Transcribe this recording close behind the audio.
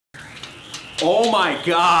Oh my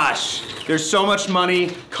gosh, there's so much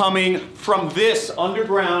money coming from this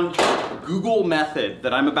underground Google method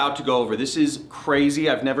that I'm about to go over. This is crazy.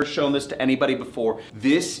 I've never shown this to anybody before.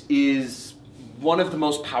 This is one of the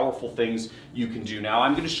most powerful things you can do. Now,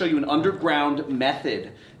 I'm going to show you an underground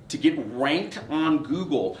method to get ranked on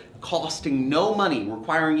Google, costing no money,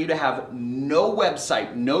 requiring you to have no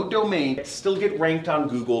website, no domain, still get ranked on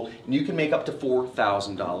Google, and you can make up to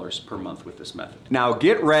 $4,000 per month with this method. Now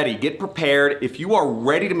get ready, get prepared. If you are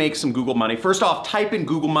ready to make some Google money, first off, type in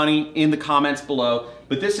Google money in the comments below,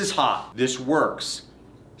 but this is hot. This works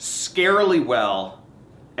scarily well,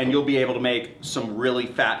 and you'll be able to make some really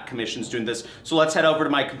fat commissions doing this. So let's head over to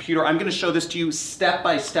my computer. I'm gonna show this to you step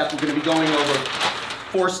by step. We're gonna be going over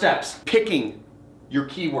 4 steps: picking your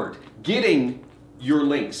keyword, getting your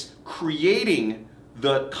links, creating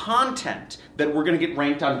the content that we're gonna get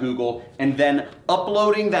ranked on Google, and then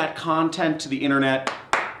uploading that content to the internet.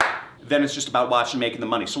 Then it's just about watching and making the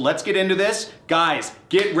money. So let's get into this. Guys,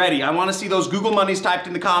 get ready. I wanna see those Google monies typed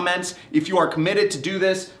in the comments. If you are committed to do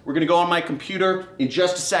this, we're gonna go on my computer in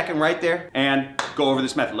just a second right there and go over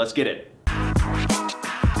this method. Let's get it.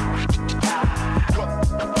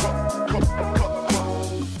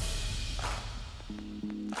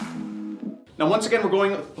 Now, once again, we're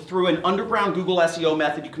going through an underground Google SEO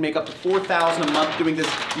method. You can make up to $4,000 a month doing this.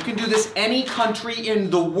 You can do this any country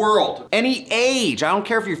in the world, any age. I don't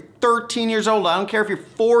care if you're 13 years old. I don't care if you're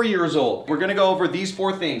 4 years old. We're gonna go over these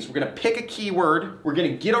 4 things. We're gonna pick a keyword. We're gonna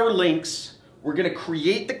get our links. We're gonna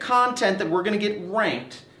create the content that we're gonna get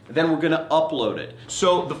ranked. Then we're gonna upload it.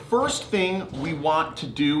 So the first thing we want to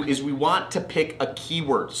do is we want to pick a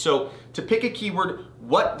keyword. So to pick a keyword,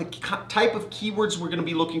 what the type of keywords we're gonna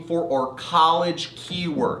be looking for are college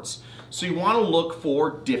keywords. So you wanna look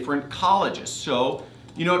for different colleges. So,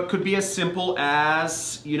 it could be as simple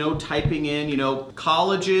as, typing in,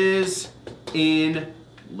 colleges in,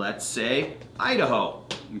 let's say, Idaho.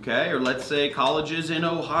 Okay, or let's say colleges in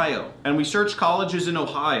Ohio. And we search colleges in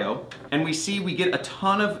Ohio, and we see we get a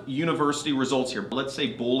ton of university results here. Let's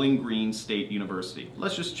say Bowling Green State University.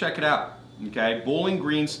 Let's just check it out, okay? Bowling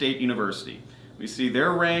Green State University. We see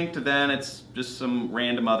they're ranked, then it's just some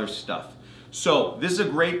random other stuff. So this is a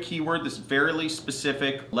great keyword, this is fairly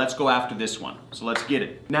specific. Let's go after this one. So let's get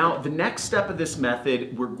it. Now, the next step of this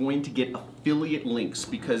method, we're going to get affiliate links,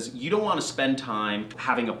 because you don't want to spend time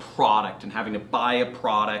having a product and having to buy a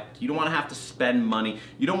product. You don't want to have to spend money.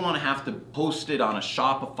 You don't want to have to post it on a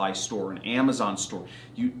Shopify store, an Amazon store.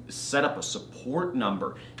 You set up a support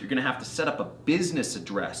number. You're going to have to set up a business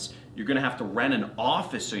address. You're going to have to rent an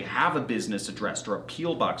office so you have a business address or a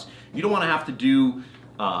P.O. box. You don't want to have to do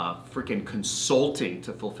freaking consulting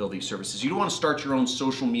to fulfill these services. You don't want to start your own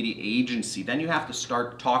social media agency. Then you have to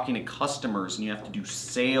start talking to customers, and you have to do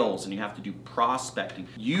sales, and you have to do prospecting.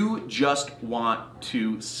 You just want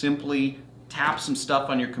to simply tap some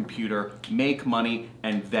stuff on your computer, make money,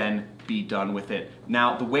 and then be done with it.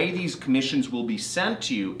 Now, the way these commissions will be sent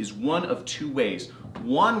to you is one of 2 ways.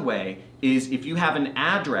 One way is if you have an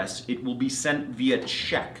address, it will be sent via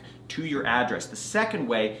check to your address. The second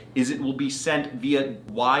way is it will be sent via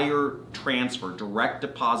wire transfer, direct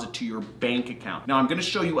deposit to your bank account. Now, I'm going to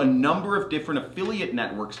show you a number of different affiliate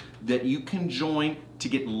networks that you can join to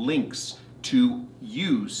get links to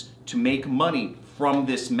use to make money from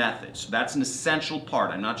this method. So that's an essential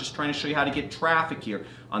part. I'm not just trying to show you how to get traffic here.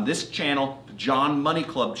 On this channel, the John Money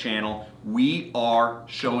Club channel, we are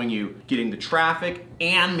showing you getting the traffic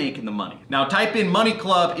and making the money. Now type in Money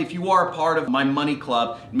Club if you are a part of my Money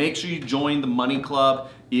Club. Make sure you join the Money Club.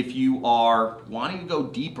 If you are wanting to go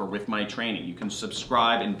deeper with my training, you can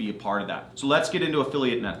subscribe and be a part of that. So let's get into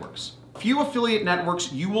affiliate networks. Few affiliate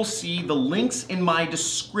networks, you will see the links in my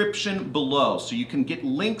description below. So you can get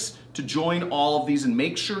links to join all of these, and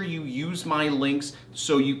make sure you use my links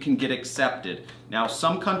so you can get accepted. Now,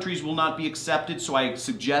 some countries will not be accepted, so I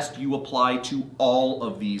suggest you apply to all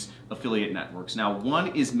of these affiliate networks. Now,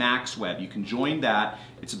 one is MaxWeb. You can join that.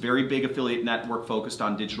 It's a very big affiliate network focused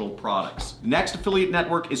on digital products. The next affiliate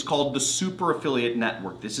network is called the Super Affiliate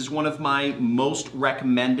Network. This is one of my most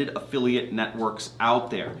recommended affiliate networks out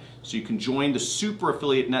there. So you can join the Super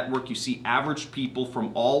Affiliate Network. You see average people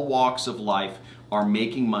from all walks of life are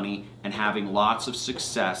making money and having lots of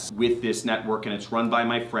success with this network, and it's run by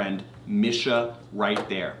my friend Misha right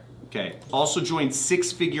there. Okay. Also join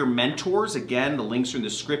Six Figure Mentors. Again, the links are in the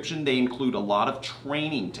description. They include a lot of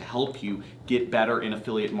training to help you get better in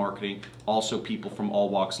affiliate marketing. Also people from all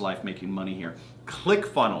walks of life making money here.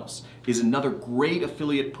 ClickFunnels is another great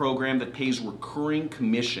affiliate program that pays recurring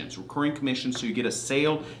commissions. Recurring commissions, so you get a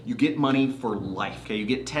sale, you get money for life. Okay, you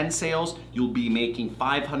get 10 sales, you'll be making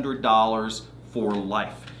 $500 for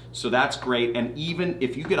life. So that's great. And even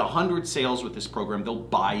if you get 100 sales with this program, they'll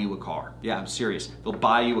buy you a car. Yeah, I'm serious. They'll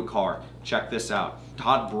buy you a car. Check this out.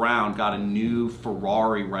 Todd Brown got a new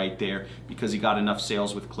Ferrari right there because he got enough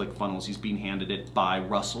sales with ClickFunnels. He's being handed it by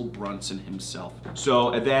Russell Brunson himself. So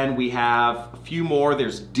and then we have a few more.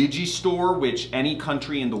 There's Digistore, which any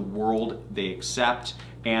country in the world they accept.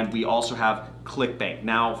 And we also have ClickBank.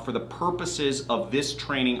 Now, for the purposes of this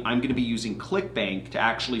training, I'm gonna be using ClickBank to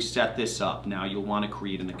actually set this up. Now, you'll wanna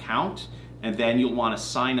create an account, and then you'll wanna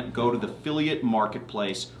sign up, go to the affiliate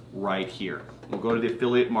marketplace right here. We'll go to the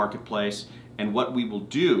affiliate marketplace, and what we will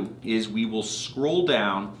do is we will scroll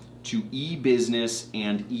down to e-business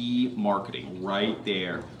and e-marketing right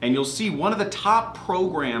there. And you'll see one of the top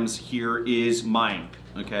programs here is mine.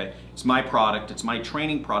 Okay, it's my product, it's my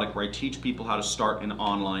training product where I teach people how to start an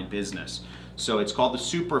online business. So it's called the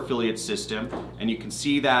Super Affiliate System, and you can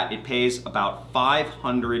see that it pays about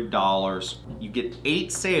 $500. You get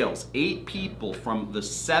 8 sales, 8 people from the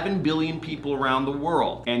 7 billion people around the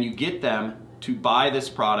world, and you get them to buy this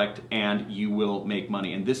product and you will make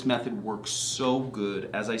money. And this method works so good.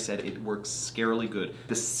 As I said, it works scarily good.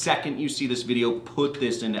 The second you see this video, put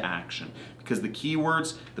this into action, because the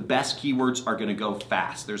keywords, the best keywords are gonna go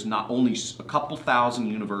fast. There's not only a couple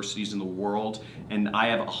thousand universities in the world, and I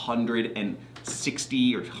have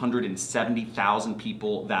 160 or 170,000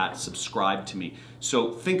 people that subscribe to me.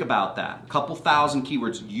 So think about that. A couple thousand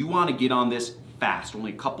keywords. You wanna get on this fast.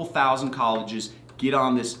 Only a couple thousand colleges get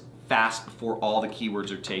on this fast before all the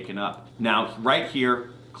keywords are taken up. Now, right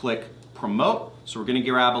here, click promote. So we're gonna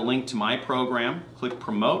grab a link to my program, click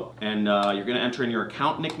promote, and you're gonna enter in your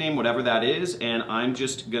account nickname, whatever that is, and I'm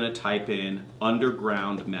just gonna type in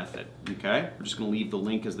underground method, okay? We're just gonna leave the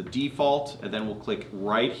link as the default, and then we'll click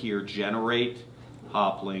right here, generate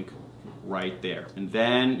hop link right there. And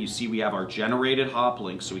then you see we have our generated hop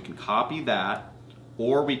link, so we can copy that,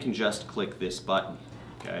 or we can just click this button,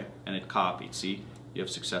 okay? And it copied, see? You have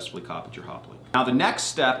successfully copied your hop link. Now the next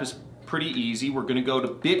step is pretty easy. We're gonna go to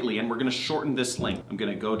Bitly and we're gonna shorten this link. I'm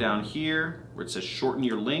gonna go down here where it says shorten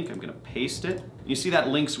your link. I'm gonna paste it. You see that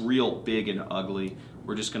link's real big and ugly.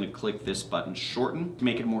 We're just gonna click this button, shorten, to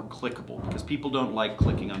make it more clickable, because people don't like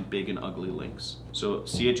clicking on big and ugly links. So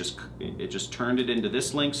see, it just turned it into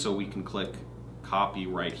this link, so we can click copy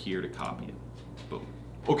right here to copy it. Boom.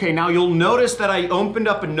 Okay, now you'll notice that I opened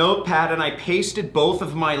up a notepad and I pasted both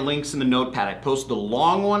of my links in the notepad. I posted the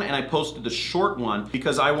long one and I posted the short one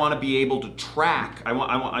because I want to be able to track.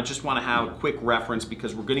 I just want to have a quick reference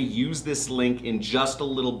because we're going to use this link in just a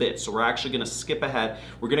little bit. So we're actually going to skip ahead.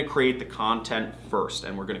 We're going to create the content first,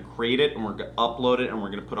 and we're going to create it and we're going to upload it and we're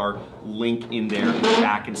going to put our link in there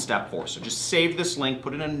back in step 4. So just save this link,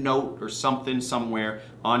 put it in a note or something somewhere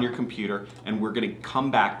on your computer, and we're going to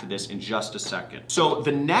come back to this in just a second. So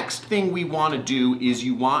the next thing we want to do is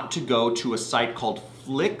you want to go to a site called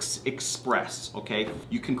FlixExpress, okay?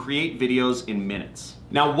 You can create videos in minutes.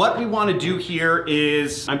 Now what we want to do here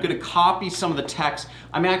is I'm going to copy some of the text.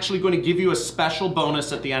 I'm actually going to give you a special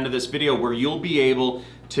bonus at the end of this video where you'll be able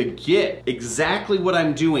to get exactly what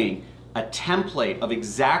I'm doing, a template of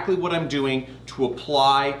exactly what I'm doing to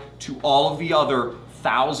apply to all of the other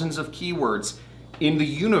thousands of keywords in the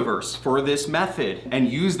universe for this method and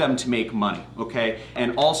use them to make money, okay?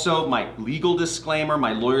 And also my legal disclaimer,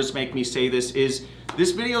 my lawyers make me say this, is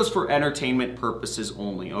this video is for entertainment purposes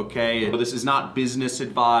only, okay? This is not business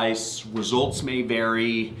advice. Results may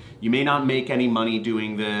vary. You may not make any money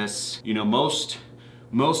doing this. You know, most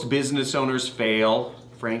business owners fail.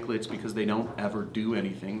 Frankly, it's because they don't ever do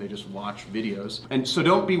anything. They just watch videos. And so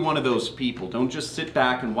don't be one of those people. Don't just sit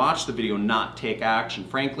back and watch the video and not take action.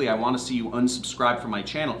 Frankly, I want to see you unsubscribe from my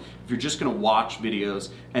channel if you're just gonna watch videos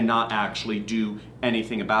and not actually do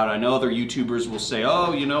anything about it. I know other YouTubers will say,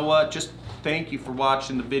 oh, you know what, just thank you for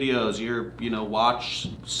watching the videos. Watch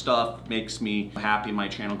stuff makes me happy and my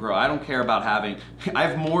channel grow. I don't care about I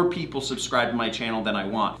have more people subscribe to my channel than I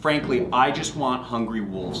want. Frankly, I just want hungry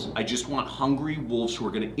wolves. I just want hungry wolves who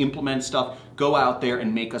are gonna implement stuff, go out there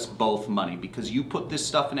and make us both money. Because you put this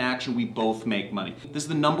stuff in action, we both make money. This is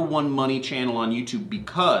the #1 money channel on YouTube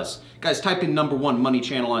because, guys, type in #1 money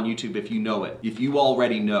channel on YouTube if you know it, if you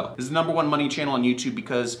already know. This is the #1 money channel on YouTube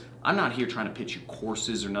because I'm not here trying to pitch you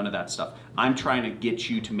courses or none of that stuff. I'm trying to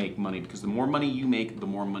get you to make money because the more money you make, the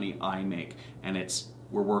more money I make. And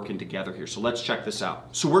we're working together here. So let's check this out.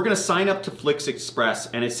 So we're gonna sign up to FlixExpress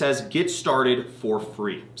and it says get started for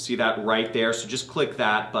free. See that right there? So just click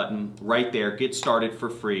that button right there, get started for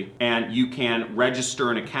free. And you can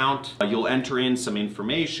register an account. You'll enter in some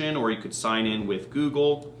information or you could sign in with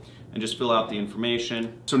Google. and just fill out the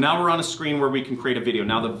information. So now we're on a screen where we can create a video.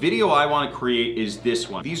 Now the video I want to create is this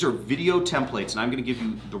one. These are video templates, and I'm going to give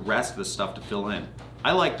you the rest of the stuff to fill in.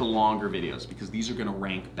 I like the longer videos because these are going to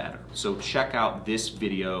rank better. So check out this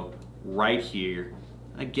video right here.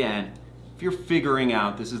 Again, if you're figuring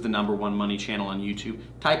out this is the #1 money channel on YouTube,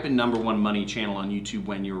 type in #1 money channel on YouTube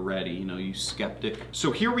when you're ready, you know, you skeptic.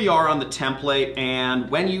 So here we are on the template, and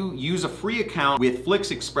when you use a free account with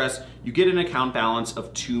FlixExpress, you get an account balance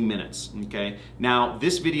of 2 minutes, okay? Now,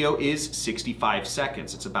 this video is 65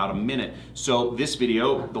 seconds. It's about a minute. So this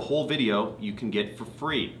video, the whole video, you can get for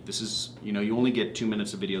free. This is, you know, you only get 2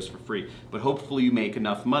 minutes of videos for free, but hopefully you make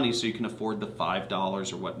enough money so you can afford the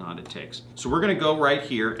 $5 or whatnot it takes. So we're gonna go right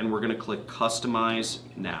here and we're gonna click Customize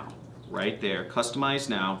Now. Right there, Customize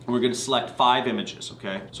Now. And we're gonna select 5 images,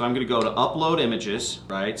 okay? So I'm gonna go to Upload Images,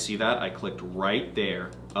 right? See that? I clicked right there,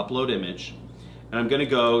 Upload Image. And I'm gonna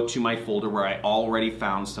go to my folder where I already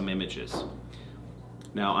found some images.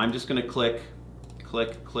 Now I'm just gonna click,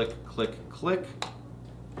 click, click, click, click.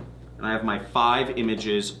 And I have my 5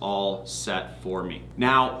 images all set for me.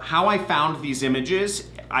 Now, how I found these images,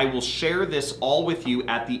 I will share this all with you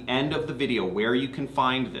at the end of the video where you can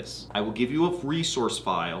find this. I will give you a resource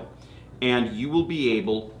file and you will be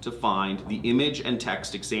able to find the image and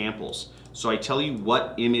text examples. So I tell you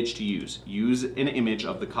what image to use. Use an image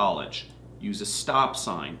of the college. Use a stop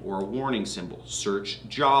sign or a warning symbol. Search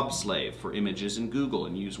job slave for images in Google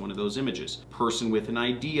and use one of those images. Person with an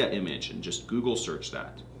idea image and just Google search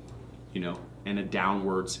that, you know, and a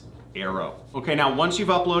downwards arrow. Okay, now once you've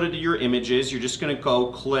uploaded your images, you're just gonna go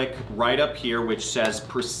click right up here which says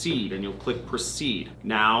proceed, and you'll click proceed.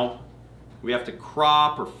 Now, we have to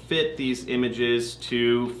crop or fit these images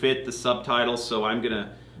to fit the subtitles, so I'm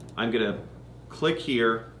gonna click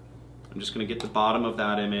here. I'm just gonna get the bottom of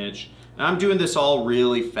that image. And I'm doing this all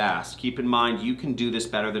really fast. Keep in mind, you can do this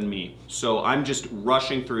better than me. So I'm just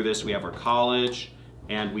rushing through this. We have our college,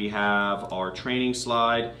 and we have our training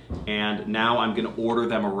slide, and now I'm gonna order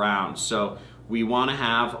them around. So we wanna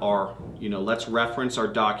have our, you know, let's reference our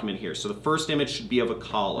document here. So the first image should be of a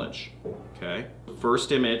college, okay? The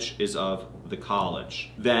first image is of the college.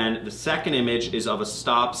 Then the second image is of a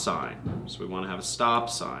stop sign. So we wanna have a stop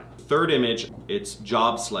sign. Third image, it's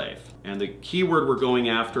job slave. And the keyword we're going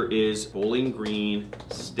after is Bowling Green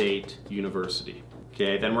State University.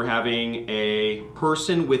 Okay, then we're having a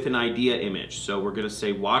person with an idea image. So we're gonna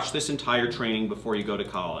say, watch this entire training before you go to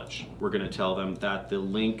college. We're gonna tell them that the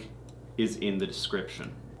link is in the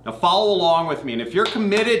description. Now follow along with me, and if you're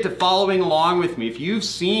committed to following along with me, if you've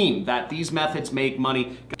seen that these methods make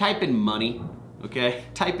money, type in money, okay?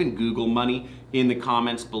 Type in Google money in the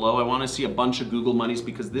comments below. I wanna see a bunch of Google monies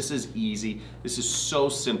because this is easy. This is so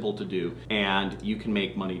simple to do, and you can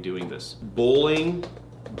make money doing this. Bowling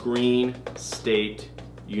Green State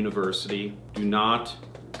University. Do not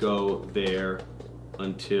go there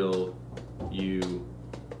until you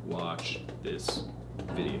watch this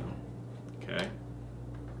video, okay?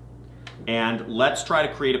 And let's try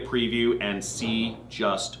to create a preview and see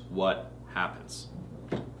just what happens.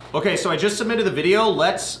 Okay, so I just submitted the video.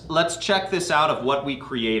 Let's check this out of what we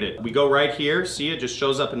created. We go right here, see it just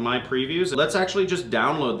shows up in my previews. Let's actually just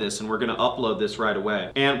download this and we're gonna upload this right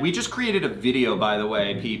away. And we just created a video, by the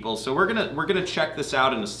way, people. So we're gonna check this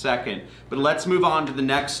out in a second, but let's move on to the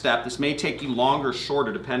next step. This may take you longer or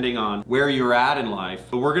shorter depending on where you're at in life.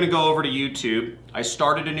 But we're gonna go over to YouTube. I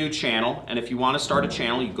started a new channel, and if you wanna start a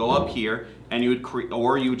channel, you go up here and you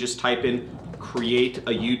would just type in create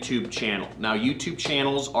a YouTube channel. Now YouTube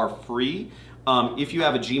channels are free. If you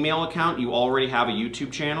have a Gmail account, you already have a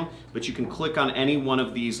YouTube channel, but you can click on any one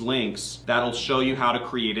of these links. That'll show you how to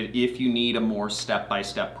create it if you need a more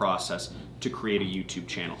step-by-step process to create a YouTube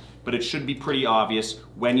channel. But it should be pretty obvious.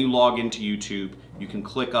 When you log into YouTube, you can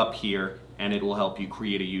click up here and it will help you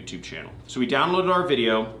create a YouTube channel. So we downloaded our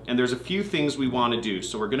video, and there's a few things we want to do.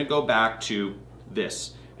 So we're gonna go back to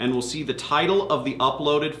this. And we'll see the title of the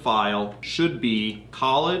uploaded file should be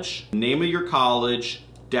college, name of your college,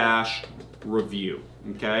 -review,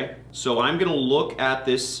 okay? So I'm gonna look at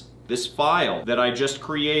this file that I just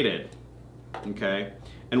created, okay?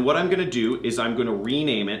 And what I'm gonna do is I'm gonna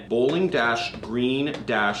rename it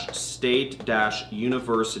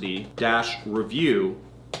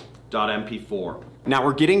bowling-green-state-university-review.mp4. Now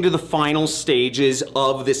we're getting to the final stages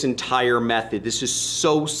of this entire method. This is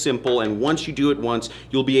so simple, and once you do it once,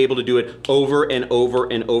 you'll be able to do it over and over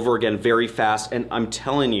and over again very fast. And I'm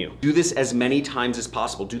telling you, do this as many times as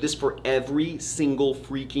possible. Do this for every single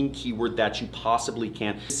freaking keyword that you possibly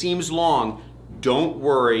can. It seems long, don't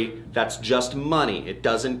worry, that's just money. It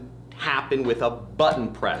doesn't happen with a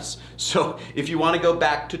button press. So if you want to go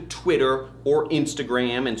back to Twitter or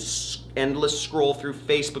Instagram and endless scroll through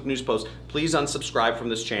Facebook news posts, please unsubscribe from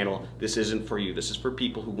this channel. This isn't for you. This is for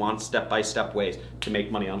people who want step-by-step ways to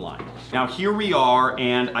make money online. Now here we are,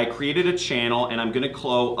 and I created a channel, and I'm gonna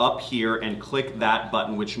go up here and click that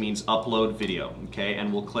button, which means upload video, okay?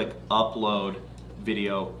 And we'll click upload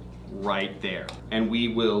video right there. And we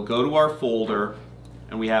will go to our folder,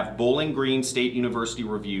 and we have Bowling Green State University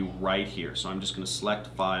review right here. So I'm just gonna select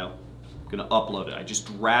file, I'm gonna upload it. I just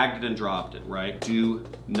dragged it and dropped it, right? Do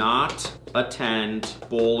not attend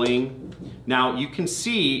bowling. Now you can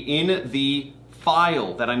see in the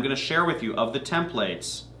file that I'm gonna share with you of the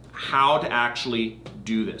templates how to actually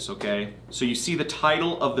do this, okay? So you see the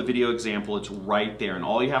title of the video example, it's right there, and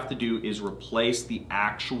all you have to do is replace the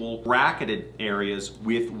actual bracketed areas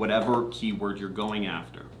with whatever keyword you're going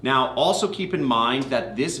after. Now, also keep in mind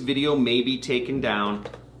that this video may be taken down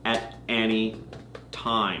at any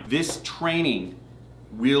time. This training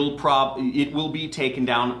will be taken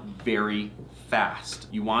down very fast.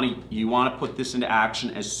 You want to put this into action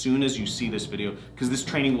as soon as you see this video, because this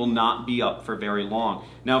training will not be up for very long.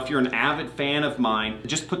 Now, if you're an avid fan of mine,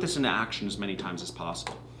 just put this into action as many times as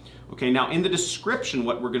possible. Okay, now in the description,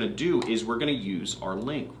 what we're gonna do is we're gonna use our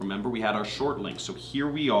link. Remember, we had our short link. So here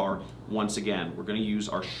we are, once again, we're gonna use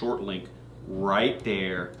our short link right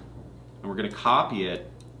there, and we're gonna copy it,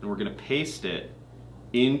 and we're gonna paste it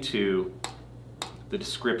into the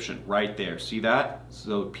description right there. See that?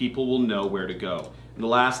 So people will know where to go. And the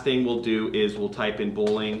last thing we'll do is we'll type in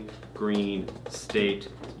Bowling Green State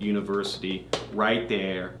University right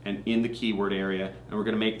there and in the keyword area, and we're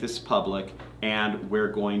gonna make this public, and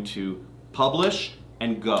we're going to publish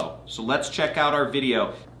and go. So let's check out our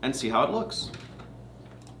video and see how it looks.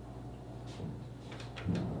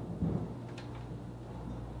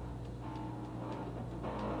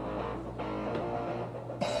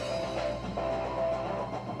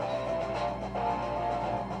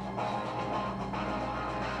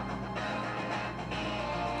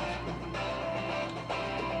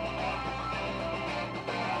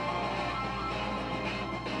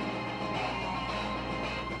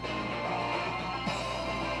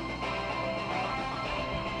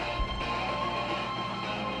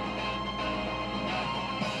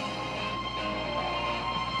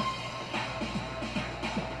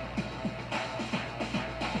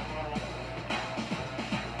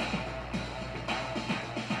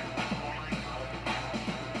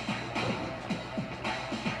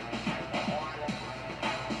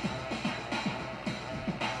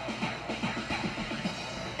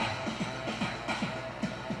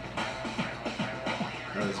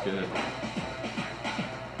 That's good.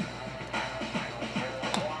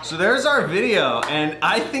 So there's our video, and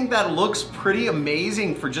I think that looks pretty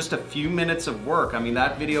amazing for just a few minutes of work. I mean,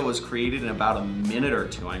 that video was created in about a minute or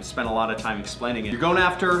two. I spent a lot of time explaining it. You're going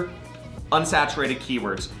after unsaturated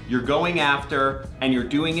keywords. You're going after, and you're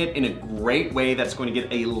doing it in a great way that's going to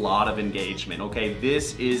get a lot of engagement, okay?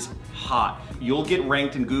 This is hot. You'll get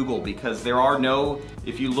ranked in Google because there are no,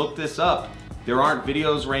 if you look this up, there aren't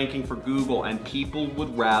videos ranking for Google, and people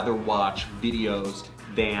would rather watch videos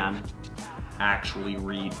than actually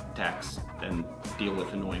read text and deal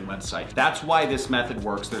with annoying websites. That's why this method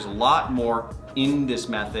works. There's a lot more in this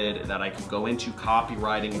method that I could go into,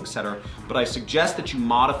 copywriting, etc. But I suggest that you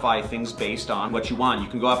modify things based on what you want. You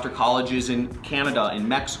can go after colleges in Canada, in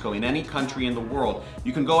Mexico, in any country in the world.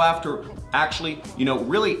 You can go after actually,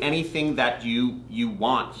 really anything that you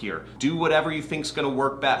want here. Do whatever you think's gonna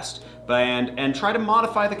work best. And try to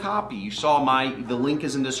modify the copy. You saw the link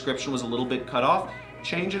is in the description was a little bit cut off.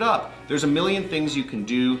 Change it up. There's a million things you can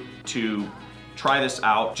do to try this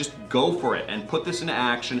out. Just go for it and put this into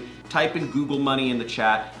action. Type in Google money in the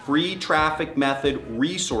chat. Free traffic method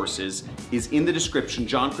resources is in the description,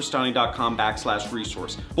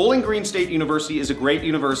 johncristani.com/resource. Bowling Green State University is a great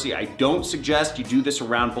university. I don't suggest you do this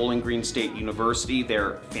around Bowling Green State University.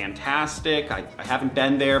 They're fantastic. I haven't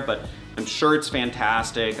been there, but I'm sure it's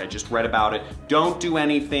fantastic. I just read about it. Don't do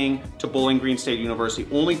anything to Bowling Green State University.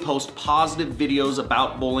 Only post positive videos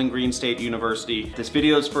about Bowling Green State University. This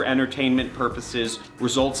video is for entertainment purposes.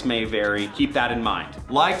 Results may vary. Keep that in mind.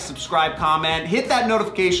 Like, subscribe, comment, hit that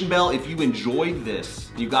notification bell if you enjoyed this.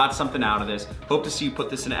 You got something out of this. Hope to see you put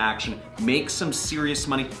this into action. Make some serious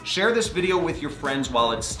money. Share this video with your friends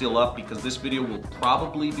while it's still up, because this video will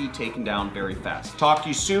probably be taken down very fast. Talk to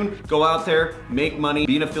you soon. Go out there, make money,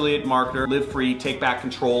 be an affiliate marketer, live free, take back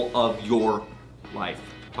control of your life.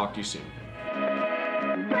 Talk to you soon.